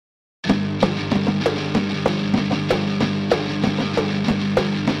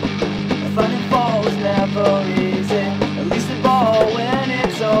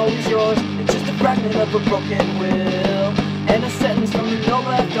statement of a broken will, and a sentence from the note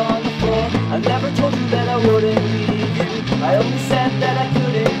left on the floor. I never told you that I wouldn't leave you, I only said that I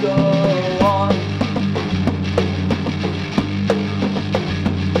couldn't go on.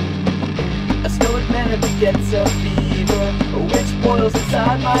 A stoic manner begets a fever, which boils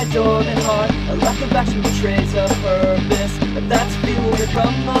inside my dormant heart. A lack of action betrays a purpose, and that's fueled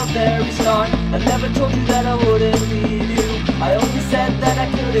from the very start. I never told you that I wouldn't leave you, I only said that I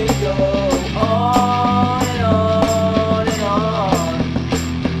couldn't go on and on and on.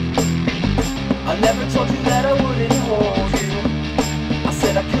 I never told you that I wouldn't hold you, I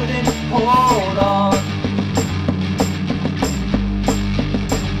said I couldn't hold on.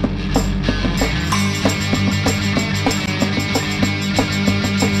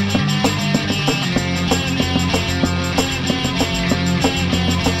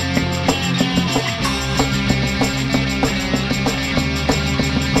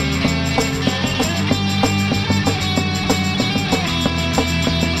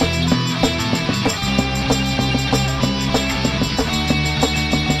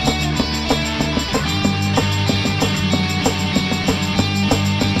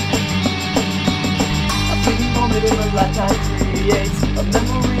 Lifetime creates a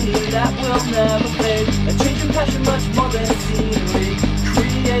memory that will never fade. A change in passion much more than scenery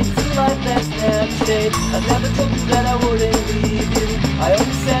creates a life that's never stayed. I never told you that I wouldn't leave you, I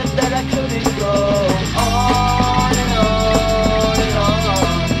only said that I couldn't go on and on and on.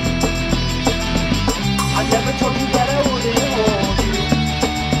 I never told you that I wouldn't hold you,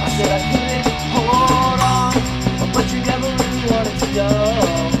 I said I couldn't hold on, but you never really wanted to know.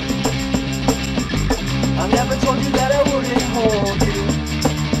 I never told you that I wouldn't hold you,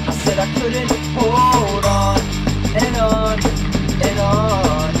 I said I couldn't hold on and on and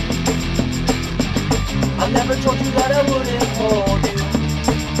on. I never told you that I wouldn't